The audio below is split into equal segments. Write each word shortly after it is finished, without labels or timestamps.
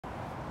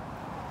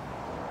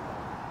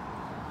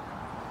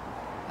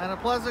And a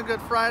pleasant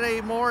good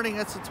Friday morning.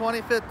 It's the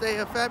 25th day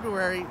of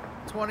February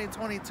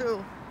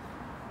 2022.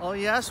 Oh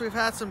yes, we've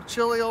had some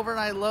chilly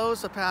overnight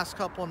lows the past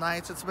couple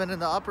nights. It's been in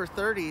the upper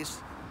 30s.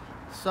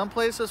 Some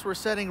places were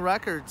setting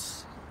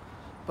records,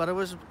 but it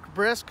was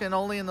brisk and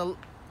only in the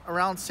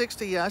around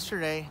 60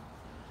 yesterday.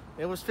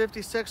 It was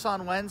 56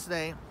 on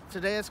Wednesday.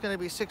 Today it's going to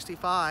be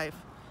 65.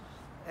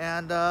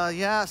 And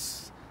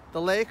yes, the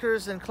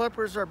Lakers and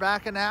Clippers are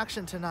back in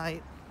action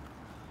tonight.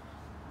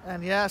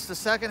 And yes, the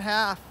second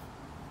half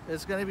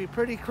is going to be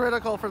pretty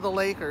critical for the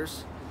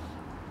Lakers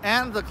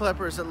and the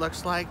Clippers, it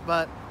looks like.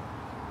 But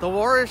the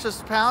Warriors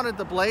just pounded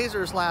the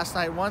Blazers last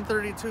night,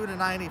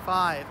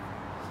 132-95.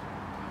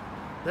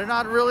 They're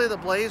not really the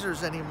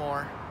Blazers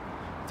anymore.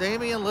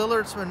 Damian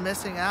Lillard's been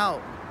missing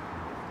out.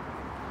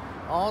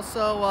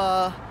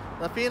 Also,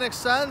 the Phoenix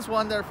Suns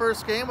won their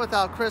first game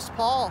without Chris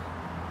Paul.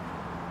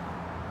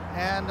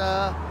 And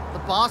the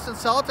Boston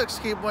Celtics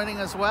keep winning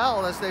as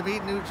well, as they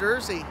beat New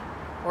Jersey,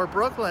 or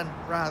Brooklyn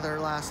rather,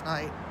 last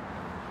night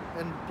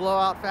in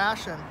blowout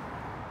fashion.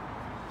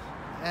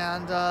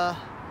 And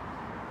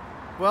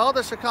well,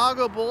 the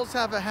Chicago Bulls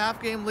have a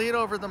half-game lead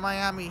over the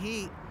Miami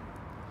Heat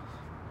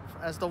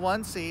as the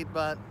 1 seed,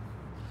 but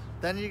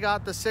then you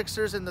got the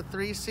Sixers in the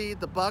 3 seed,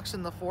 the Bucks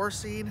in the 4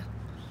 seed.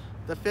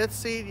 The 5th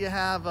seed, you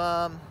have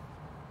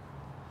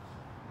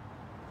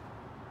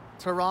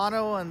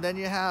Toronto, and then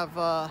you have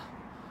the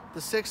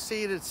 6th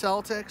seeded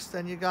Celtics.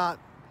 Then you got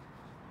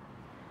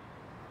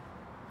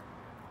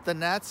the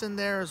Nets in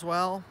there as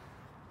well.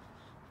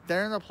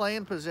 They're in the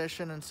play-in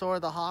position, and so are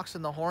the Hawks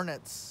and the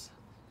Hornets.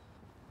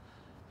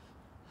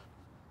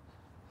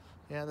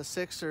 Yeah, the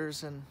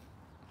Sixers. And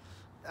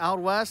out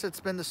west, it's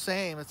been the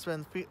same. It's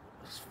been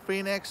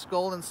Phoenix,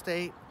 Golden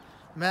State,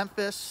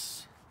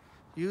 Memphis,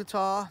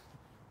 Utah,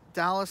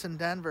 Dallas, and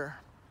Denver.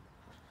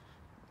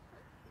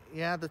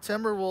 Yeah, the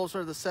Timberwolves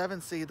are the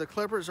 7th seed. The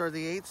Clippers are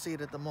the 8th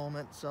seed at the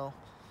moment. So,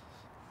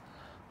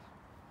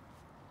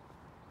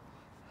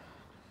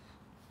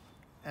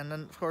 and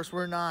then of course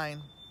we're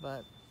 9.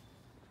 But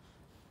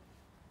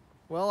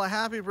well, a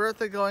happy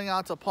birthday going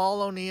out to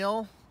Paul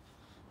O'Neill,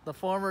 the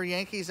former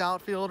Yankees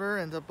outfielder,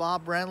 and to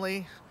Bob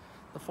Brenly,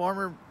 the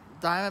former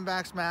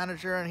Diamondbacks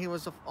manager, and he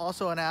was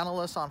also an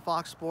analyst on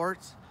Fox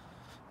Sports.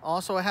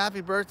 Also a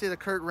happy birthday to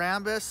Kurt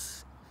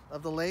Rambis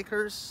of the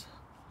Lakers.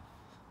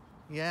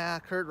 Yeah,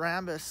 Kurt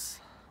Rambis.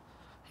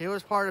 He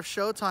was part of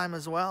Showtime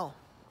as well.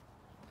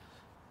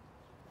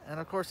 And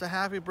of course, a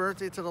happy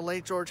birthday to the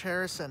late George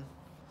Harrison,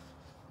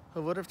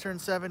 who would have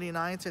turned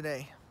 79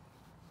 today.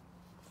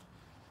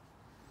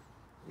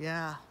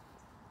 Yeah.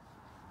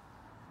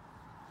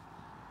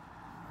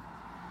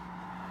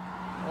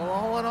 Well,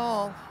 all in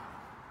all,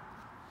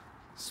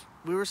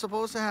 we were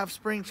supposed to have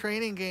spring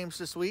training games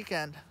this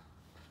weekend,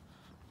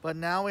 but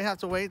now we have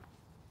to wait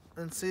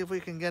and see if we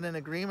can get an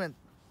agreement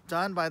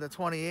done by the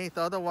 28th.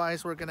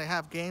 Otherwise, we're going to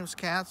have games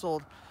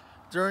canceled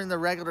during the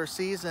regular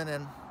season,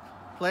 and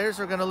players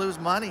are going to lose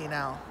money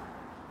now.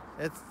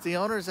 It's the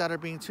owners that are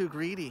being too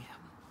greedy.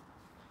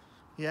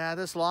 Yeah,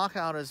 this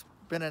lockout has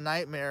been a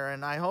nightmare,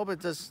 and I hope it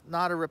does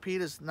not a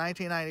repeat as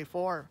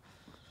 1994.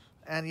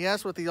 And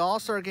yes, with the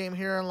All-Star game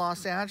here in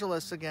Los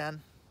Angeles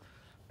again,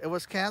 it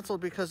was canceled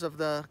because of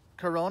the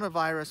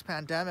coronavirus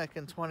pandemic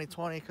in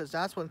 2020, because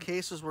that's when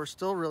cases were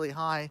still really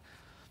high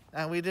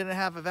and we didn't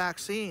have a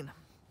vaccine.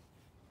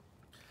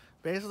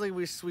 Basically,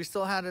 we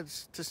still had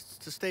to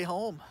stay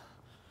home.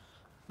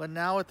 But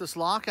now with this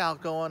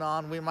lockout going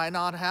on, we might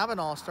not have an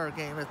All-Star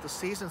game if the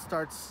season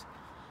starts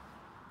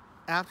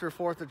after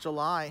 4th of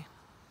July.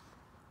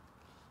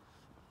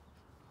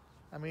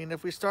 I mean,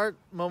 if we start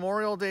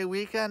Memorial Day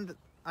weekend,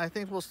 I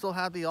think we'll still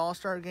have the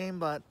All-Star game,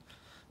 but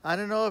I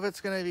don't know if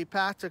it's going to be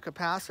packed to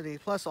capacity.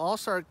 Plus,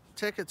 All-Star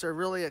tickets are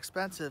really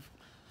expensive.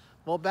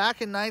 Well,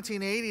 back in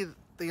 1980,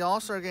 the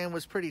All-Star game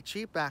was pretty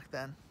cheap back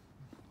then.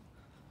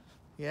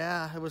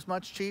 Yeah, it was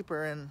much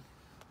cheaper, and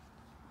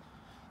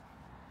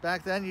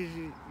back then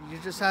you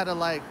just had to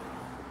like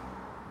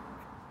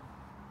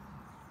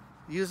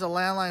use a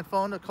landline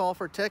phone to call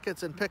for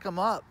tickets and pick them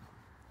up.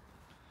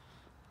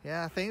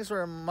 Yeah, things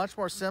were much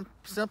more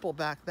simple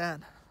back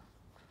then.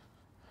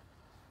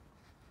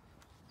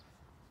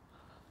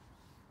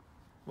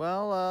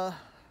 Well,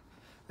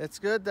 it's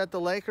good that the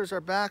Lakers are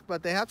back,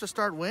 but they have to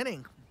start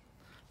winning.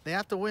 They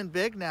have to win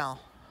big now.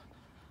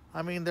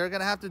 I mean, they're going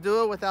to have to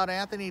do it without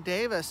Anthony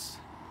Davis.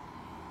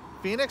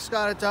 Phoenix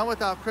got it done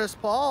without Chris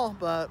Paul,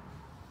 but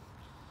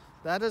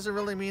that doesn't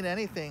really mean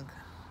anything.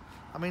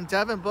 I mean,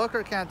 Devin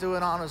Booker can't do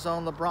it on his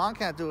own. LeBron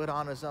can't do it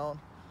on his own.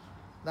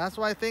 That's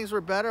why things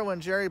were better when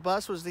Jerry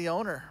Buss was the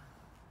owner.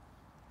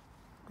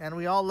 And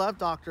we all loved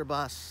Dr.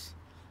 Buss.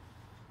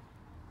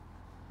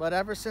 But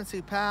ever since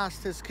he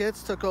passed, his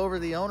kids took over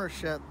the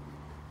ownership.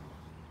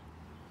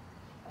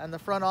 And the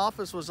front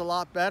office was a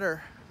lot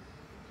better.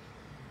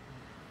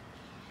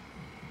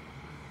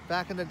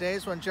 Back in the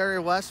days when Jerry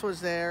West was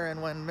there,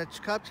 and when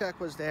Mitch Kupchak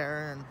was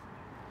there, and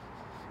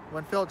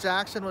when Phil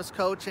Jackson was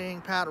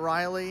coaching, Pat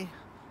Riley.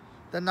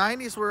 The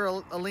 90s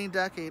were a lean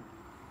decade.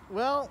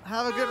 Well,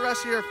 have a good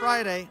rest of your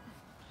Friday.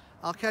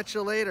 I'll catch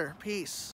you later. Peace.